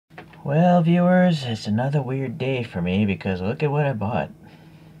Well, viewers, it's another weird day for me because look at what I bought.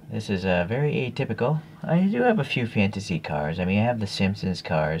 This is very atypical. I do have a few fantasy cars. I mean, I have the Simpsons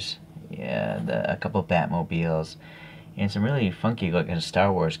cars, yeah, a couple Batmobiles, and some really funky looking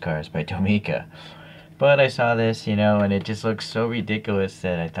Star Wars cars by Tomica. But I saw this, and it just looks so ridiculous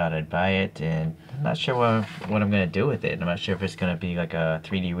that I thought I'd buy it, and I'm not sure what I'm going to do with it. I'm not sure if it's going to be like a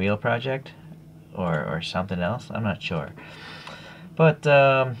 3D wheel project or something else. I'm not sure. But,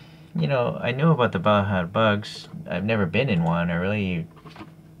 I knew about the Baja Bugs. I've never been in one or really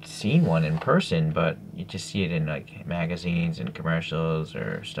seen one in person, but you just see it in like magazines and commercials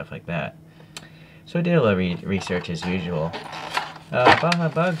or stuff like that. So I did a little research as usual. Baja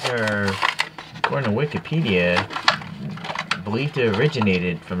Bugs are, according to Wikipedia, believed to have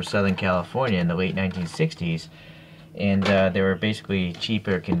originated from Southern California in the late 1960s, and they were basically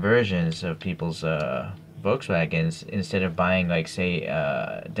cheaper conversions of people's Volkswagens instead of buying, like, say,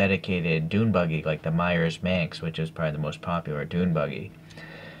 a dedicated dune buggy like the Myers Manx, which is probably the most popular dune buggy.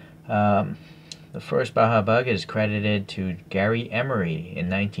 The first Baja Bug is credited to Gary Emery in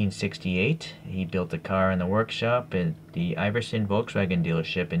 1968. He built the car in the workshop at the Iverson Volkswagen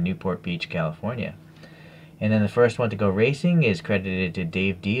dealership in Newport Beach, California. And then the first one to go racing is credited to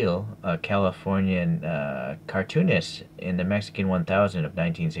Dave Deal, a Californian cartoonist in the Mexican 1000 of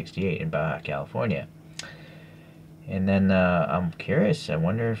 1968 in Baja, California. And then I'm curious, I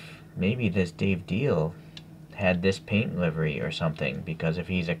wonder if maybe this Dave Deal had this paint livery or something, because if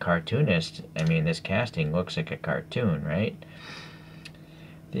he's a cartoonist, I mean, this casting looks like a cartoon, right?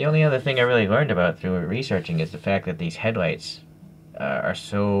 The only other thing I really learned about through researching is the fact that these headlights are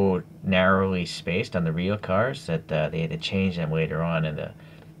so narrowly spaced on the real cars that they had to change them later on in the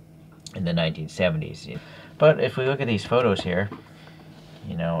 1970s. But if we look at these photos here,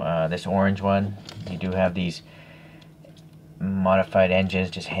 this orange one, you do have these modified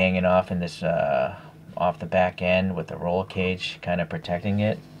engines just hanging off in this off the back end with the roll cage kind of protecting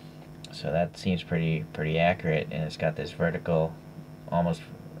it. So that seems pretty accurate, and it's got this almost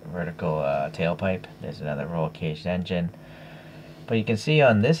vertical tailpipe. There's another roll cage engine. But you can see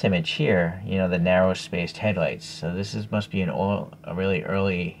on this image here, the narrow spaced headlights. So this must be a really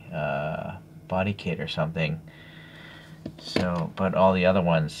early body kit or something. So, but all the other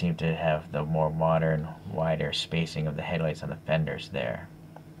ones seem to have the more modern, wider spacing of the headlights on the fenders there.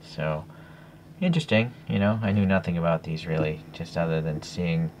 So, interesting, I knew nothing about these really, just other than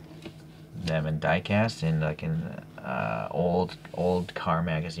seeing them in diecast and like in old car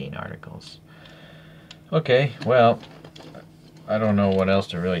magazine articles. Okay, well, I don't know what else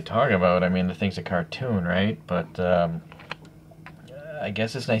to really talk about. I mean, the thing's a cartoon, right? But I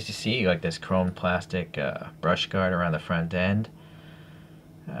guess it's nice to see like this chrome plastic brush guard around the front end.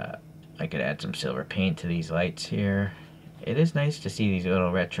 I could add some silver paint to these lights here. It is nice to see these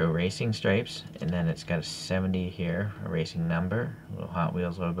little retro racing stripes, and then it's got a 70 here, a racing number, a little Hot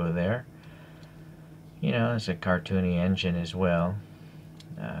Wheels logo there. It's a cartoony engine as well,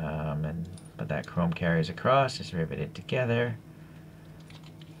 but that chrome carries across, it's riveted together.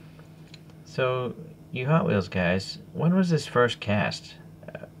 So, you Hot Wheels guys, when was this first cast?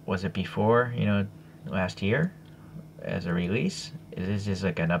 Was it before, last year as a release? Is this just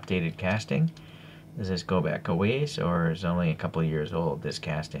like an updated casting? Does this go back a ways, or is it only a couple of years old, this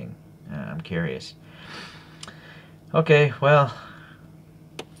casting? I'm curious. Okay, well,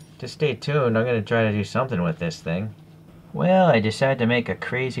 just stay tuned. I'm going to try to do something with this thing. Well, I decided to make a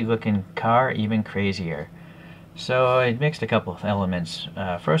crazy looking car even crazier. So I mixed a couple of elements.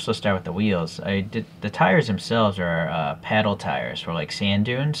 First, let's start with the wheels. The tires themselves are paddle tires for like sand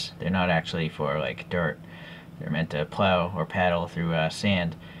dunes. They're not actually for like dirt. They're meant to plow or paddle through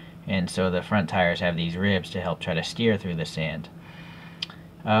sand. And so the front tires have these ribs to help try to steer through the sand.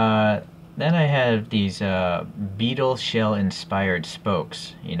 Then I have these beetle shell inspired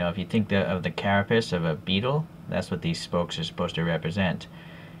spokes. If you think of the carapace of a beetle, that's what these spokes are supposed to represent.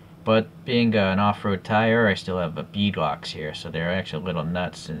 But being an off-road tire, I still have bead locks here, so they're actually little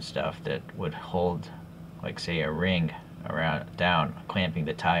nuts and stuff that would hold, like, say, a ring down, clamping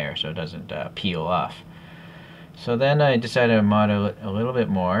the tire so it doesn't peel off. So then I decided to model it a little bit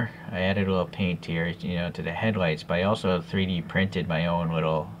more. I added a little paint here, to the headlights, but I also 3D printed my own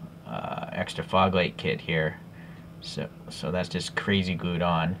little extra fog light kit here. So that's just crazy glued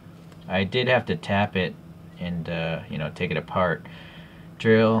on. I did have to tap it and take it apart.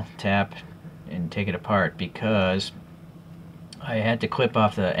 Drill, tap, and take it apart because I had to clip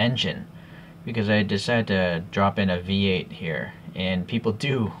off the engine because I decided to drop in a V8 here, and people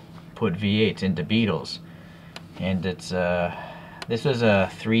do put V8s into Beetles, and it's this was a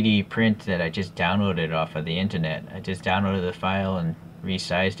 3D print that I just downloaded off of the internet. I just downloaded the file and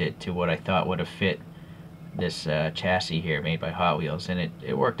resized it to what I thought would have fit this chassis here made by Hot Wheels, and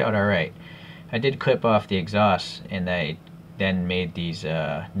it worked out alright. I did clip off the exhaust, and I then made these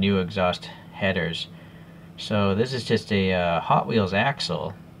new exhaust headers. So this is just a Hot Wheels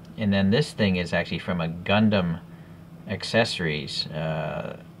axle, and then this thing is actually from a Gundam accessories.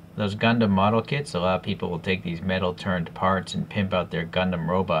 Those Gundam model kits, a lot of people will take these metal turned parts and pimp out their Gundam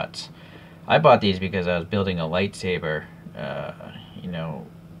robots. I bought these because I was building a lightsaber, you know,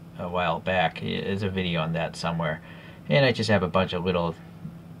 a while back. There's a video on that somewhere. And I just have a bunch of little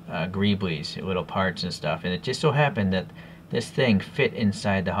greeblies, little parts and stuff. And it just so happened that this thing fit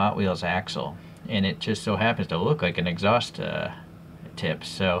inside the Hot Wheels axle. And it just so happens to look like an exhaust tip.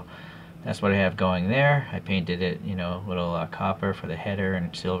 So that's what I have going there. I painted it, you know, little copper for the header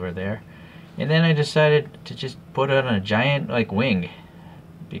and silver there. And then I decided to just put it on a giant like wing,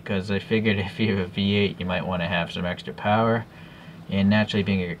 because I figured if you have a V8 you might want to have some extra power. And naturally,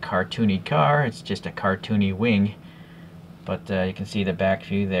 being a cartoony car, it's just a cartoony wing. But you can see the back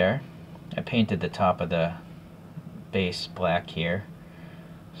view there. I painted the top of the base black here,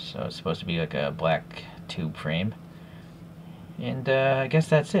 so it's supposed to be like a black tube frame. And I guess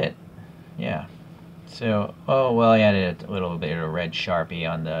that's it. Yeah. So, oh well, I added a little bit of red Sharpie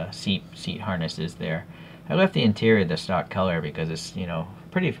on the seat harnesses there. I left the interior the stock color because it's, you know,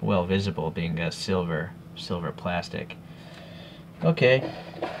 pretty well visible, being a silver plastic. Okay,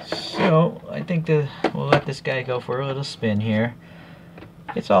 so I think we'll let this guy go for a little spin here.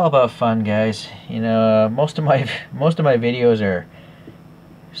 It's all about fun, guys. You know, most of my videos are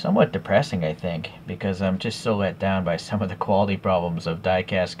somewhat depressing, I think, because I'm just so let down by some of the quality problems of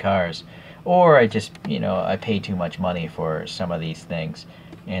die-cast cars. Or I just, you know, I pay too much money for some of these things,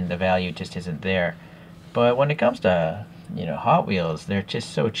 and the value just isn't there. But when it comes to, you know, Hot Wheels, they're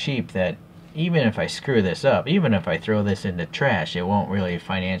just so cheap that even if I screw this up, even if I throw this in the trash, it won't really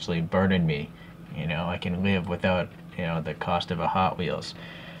financially burden me. You know, I can live without, you know, the cost of a Hot Wheels.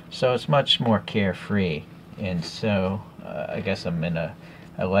 So it's much more carefree, and so I guess I'm in a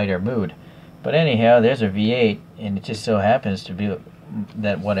lighter mood. But anyhow, there's a V8, and it just so happens to be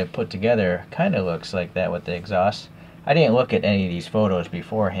that what I put together kind of looks like that with the exhaust. I didn't look at any of these photos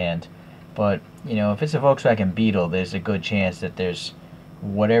beforehand, but you know, if it's a Volkswagen Beetle, there's a good chance that there's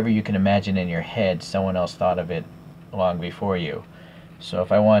whatever you can imagine in your head, someone else thought of it long before you. So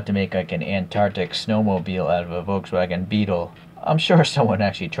if I wanted to make like an Antarctic snowmobile out of a Volkswagen Beetle, I'm sure someone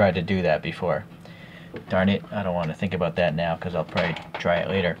actually tried to do that before. Darn it, I don't want to think about that now because I'll probably try it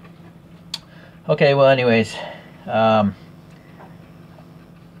later. Okay, well anyways, I'll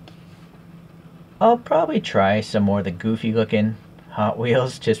probably try some more of the goofy looking Hot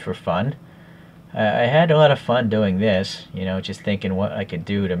Wheels just for fun. I had a lot of fun doing this, you know, just thinking what I could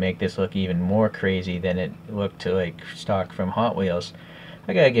do to make this look even more crazy than it looked to like stock from Hot Wheels.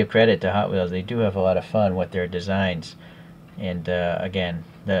 I gotta give credit to Hot Wheels. They do have a lot of fun with their designs, and again,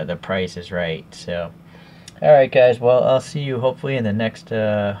 the price is right. So alright guys, well I'll see you hopefully in the next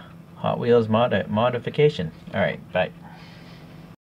Hot Wheels modification. Alright, bye.